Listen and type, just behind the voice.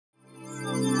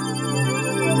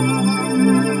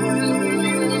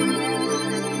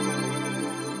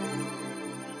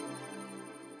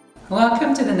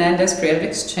welcome to the NANDO'S Creative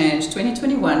Exchange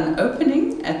 2021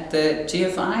 opening at the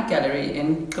GFI Gallery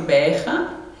in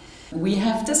Gqeberha. We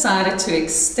have decided to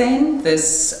extend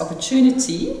this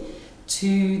opportunity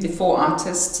to the 4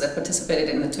 artists that participated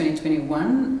in the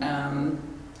 2021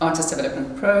 Artist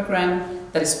Development Program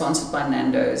that is sponsored by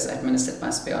NANDO'S, administered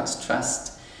by Sphere Arts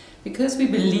Trust, because we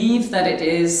believe that it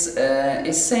is an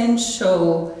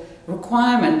essential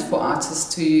requirement for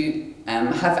artists to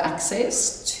have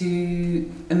access to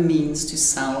a means to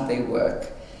sell their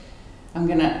work. I'm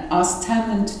going to ask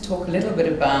Tamlin to talk a little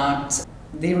bit about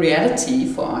the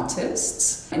reality for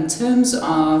artists in terms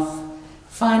of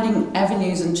finding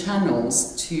avenues and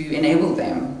channels to enable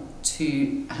them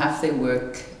to have their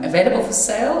work available for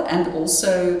sale and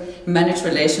also manage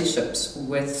relationships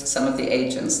with some of the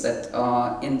agents that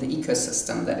are in the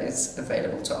ecosystem that is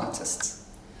available to artists.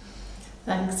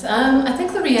 Thanks. I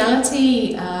think the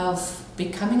reality of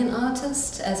becoming an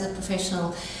artist as a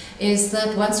professional is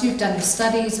that once you've done your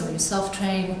studies or you're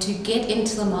self-trained, to get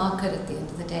into the market at the end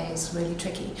of the day is really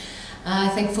tricky. I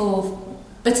think for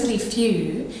bitterly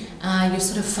few, you're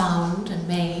sort of found and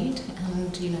made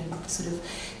and, you know, sort of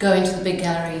go into the big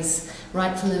galleries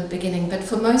right from the beginning. But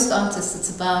for most artists,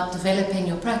 it's about developing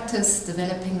your practice,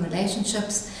 developing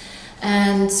relationships,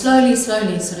 and slowly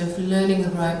sort of learning the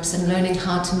ropes and learning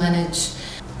how to manage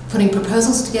putting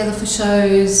proposals together for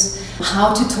shows,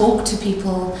 how to talk to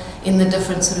people in the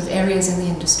different sort of areas in the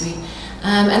industry,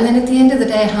 and then at the end of the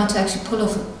day, how to actually pull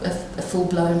off a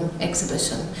full-blown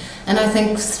exhibition. And I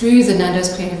think through the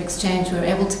NANDO'S Creative Exchange, we were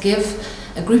able to give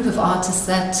a group of artists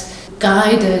that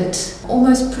guided,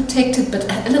 almost protected, but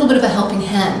a little bit of a helping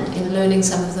hand in learning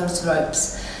some of those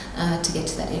ropes to get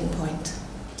to that end point.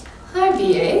 Hi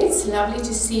VA, it's lovely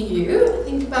to see you. I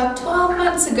think about 12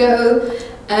 months ago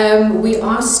we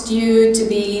asked you to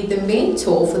be the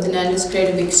mentor for the NANDO'S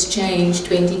Creative Exchange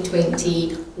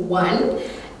 2021,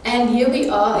 and here we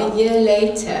are a year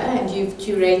later and you've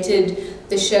curated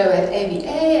the show at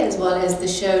AVA as well as the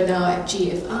show now at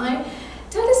GFI.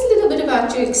 Tell us a little bit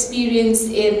about your experience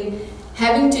in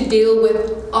having to deal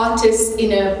with artists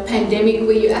in a pandemic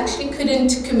where you actually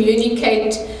couldn't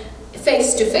communicate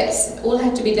face to face. It all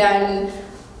had to be done.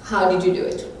 How did you do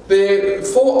it? The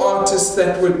 4 artists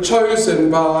that were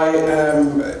chosen for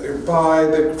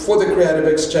the Creative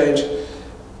Exchange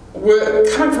were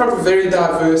coming from a very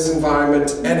diverse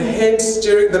environment, and hence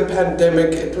during the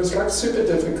pandemic it was like super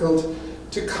difficult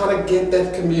to kind of get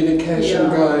that communication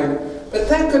going. But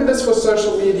thank goodness for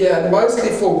social media and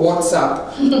mostly for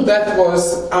WhatsApp. That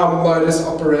was our modus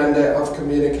operandi of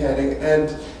communicating, and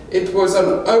it was an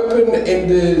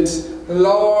open-ended,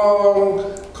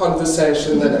 long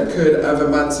conversation that occurred over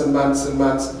months and months and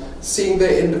months, seeing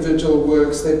their individual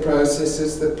works, their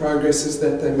processes, the progresses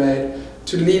that they made,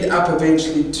 to lead up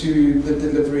eventually to the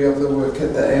delivery of the work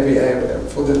at the AVA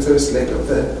for the first leg of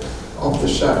the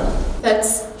show.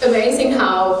 That's amazing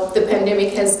how the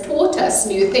pandemic has taught us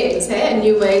new things, and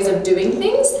new ways of doing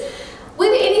things. Were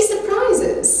there any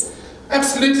surprises?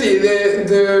 Absolutely.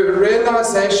 The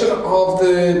realization of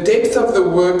the depth of the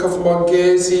work of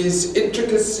Mongezi's,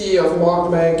 intricacy of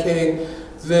mark making,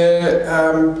 the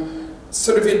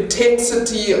sort of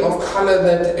intensity of color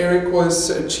that Eric was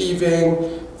achieving,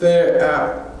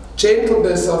 the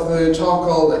gentleness of the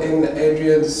charcoal in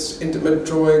Adrian's intimate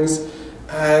drawings,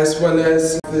 as well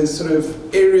as the sort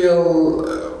of aerial,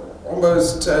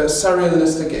 almost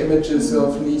surrealistic images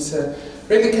of Llise,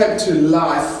 really came to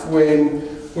life when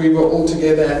we were all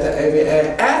together at the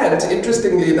AVA, and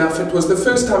interestingly enough, it was the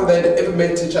first time they'd ever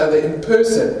met each other in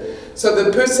person. So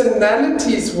the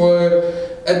personalities were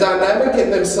a dynamic in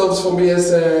themselves for me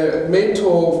as a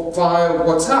mentor via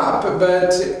WhatsApp,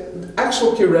 but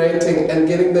actual curating and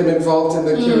getting them involved in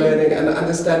the curating and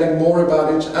understanding more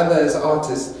about each other as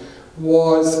artists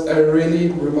was a really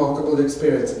remarkable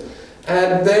experience.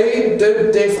 And they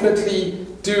did definitely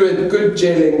do a good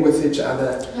gelling with each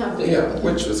other,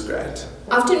 which was great.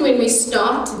 Often when we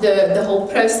start the whole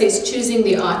process choosing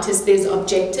the artist, there's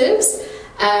objectives,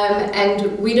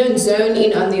 and we don't zone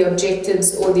in on the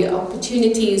objectives or the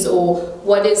opportunities or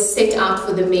what is set out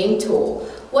for the mentor.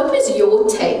 What was your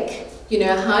take? You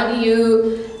know, how do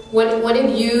you, what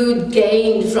have you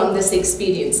gained from this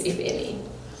experience, if any?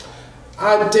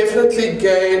 I definitely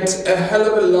gained a hell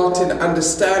of a lot in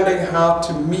understanding how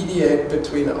to mediate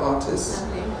between artists.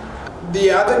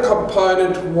 The other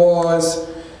component was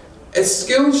a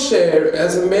skill share.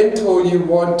 As a mentor, you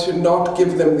want to not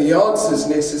give them the answers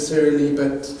necessarily,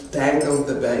 but dangle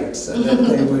the bait so that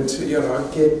they would, you know,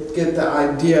 get the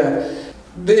idea.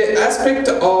 the aspect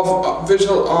of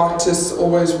visual artists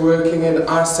always working in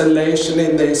isolation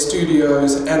in their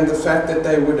studios, and the fact that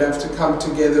they would have to come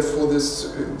together for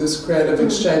this creative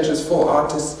exchanges for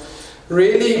artists,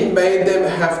 really made them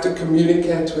have to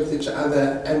communicate with each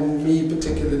other, and me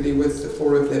particularly with the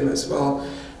four of them as well.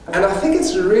 And I think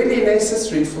it's really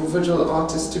necessary for visual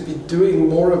artists to be doing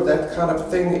more of that kind of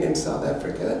thing in South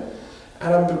Africa.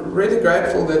 And I'm really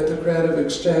grateful that the Creative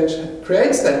Exchange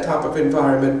creates that type of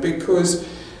environment, because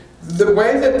the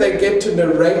way that they get to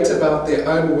narrate about their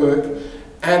own work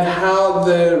and how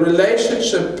the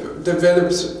relationship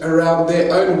develops around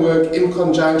their own work in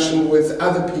conjunction with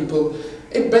other people,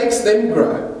 it makes them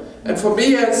grow. And for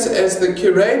me as the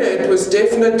curator, it was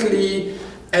definitely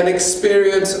an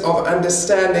experience of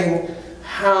understanding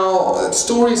how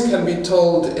stories can be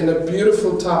told in a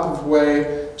beautiful type of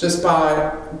way just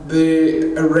by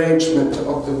the arrangement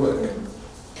of the work.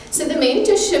 So the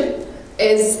mentorship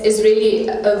is really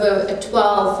over a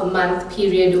 12-month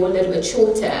period or a little bit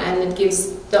shorter, and it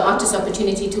gives the artist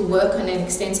opportunity to work on an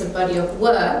extensive body of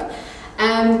work.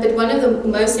 But one of the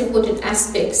most important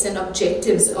aspects and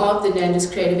objectives of the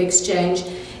NANDO'S Creative Exchange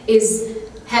is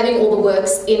having all the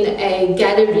works in a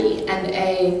gallery, and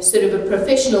a sort of a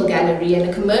professional gallery and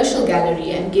a commercial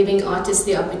gallery, and giving artists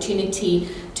the opportunity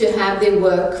to have their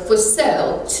work for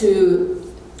sale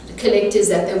to collectors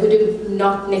that they would have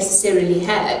not necessarily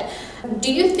had.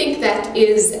 Do you think that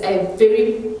is a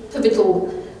very pivotal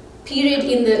period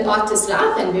in the artist's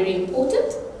life and very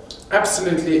important?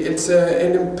 Absolutely, it's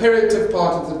an imperative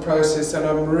part of the process, and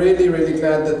I'm really, really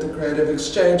glad that the Creative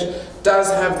Exchange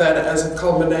does have that as a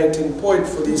culminating point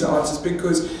for these artists,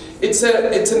 because it's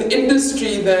an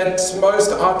industry that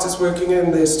most artists working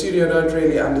in their studio don't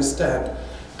really understand.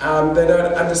 They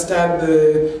don't understand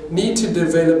the need to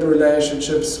develop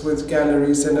relationships with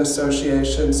galleries and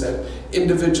associations and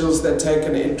individuals that take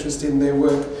an interest in their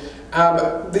work.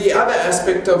 The other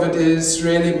aspect of it is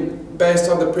really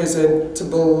based on the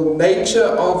presentable nature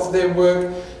of their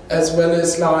work, as well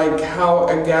as like how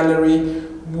a gallery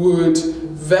would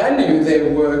value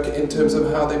their work in terms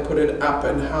of how they put it up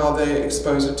and how they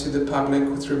expose it to the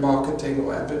public through marketing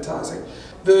or advertising.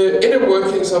 The inner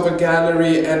workings of a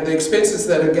gallery and the expenses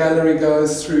that a gallery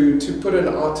goes through to put an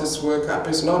artist's work up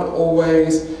is not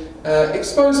always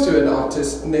exposed to an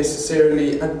artist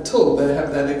necessarily until they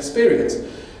have that experience.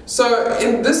 So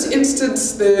in this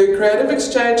instance, the Creative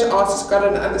Exchange artists got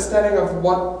an understanding of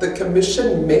what the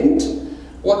commission meant,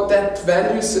 what that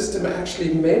value system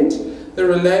actually meant. The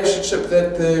relationship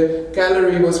that the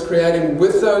gallery was creating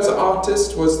with those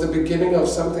artists was the beginning of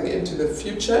something into the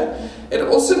future. It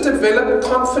also developed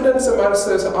confidence amongst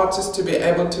those artists to be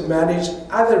able to manage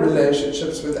other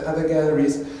relationships with other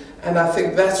galleries. And I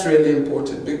think that's really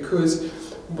important, because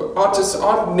artists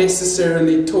aren't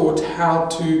necessarily taught how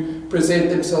to present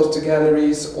themselves to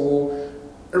galleries or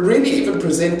really even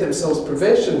present themselves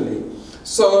professionally.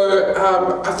 So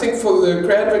I think for the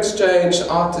Creative Exchange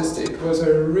artist, it was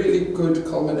a really good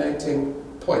culminating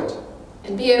point.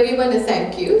 And Bia, we want to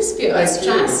thank you, Spiros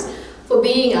Trust, for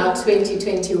being our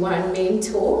 2021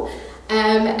 mentor.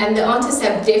 And the artists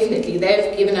have definitely,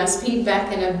 they've given us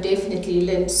feedback and have definitely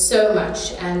learned so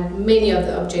much, and many of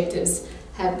the objectives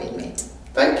have been met.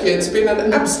 Thank you, it's been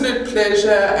an absolute pleasure,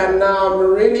 and now I'm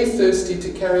really thirsty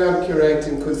to carry on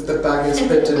curating because the bug is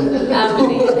bitten.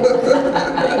 Lovely.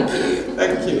 Thank you.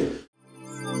 Thank you.